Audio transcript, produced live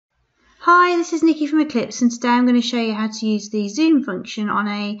Hi, this is Nikki from Ecl-ips, and today I'm going to show you how to use the zoom function on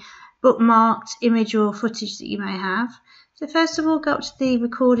a bookmarked image or footage that you may have. So first of all, go up to the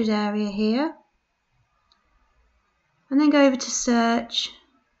recorded area here and then go over to search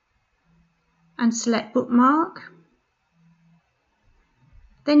and select bookmark.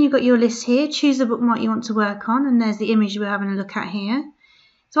 Then you've got your list here. Choose the bookmark you want to work on, and there's the image we're having a look at here.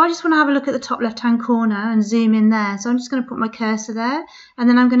 So I just want to have a look at the top left hand corner and zoom in there. So I'm just going to put my cursor there, and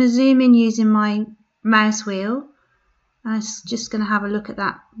then I'm going to zoom in using my mouse wheel. I'm just going to have a look at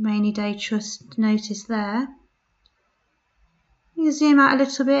that rainy day trust notice there. You can zoom out a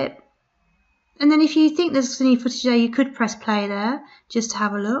little bit, and then if you think there's any footage there, you could press play there just to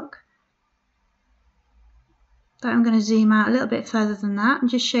have a look. But I'm going to zoom out a little bit further than that and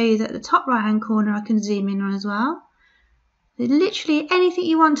just show you that the top right hand corner I can zoom in on as well. Literally anything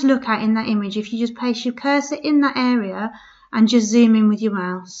you want to look at in that image, if you just place your cursor in that area and just zoom in with your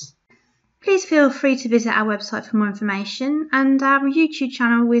mouse. Please feel free to visit our website for more information and our YouTube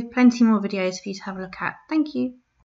channel with plenty more videos for you to have a look at. Thank you.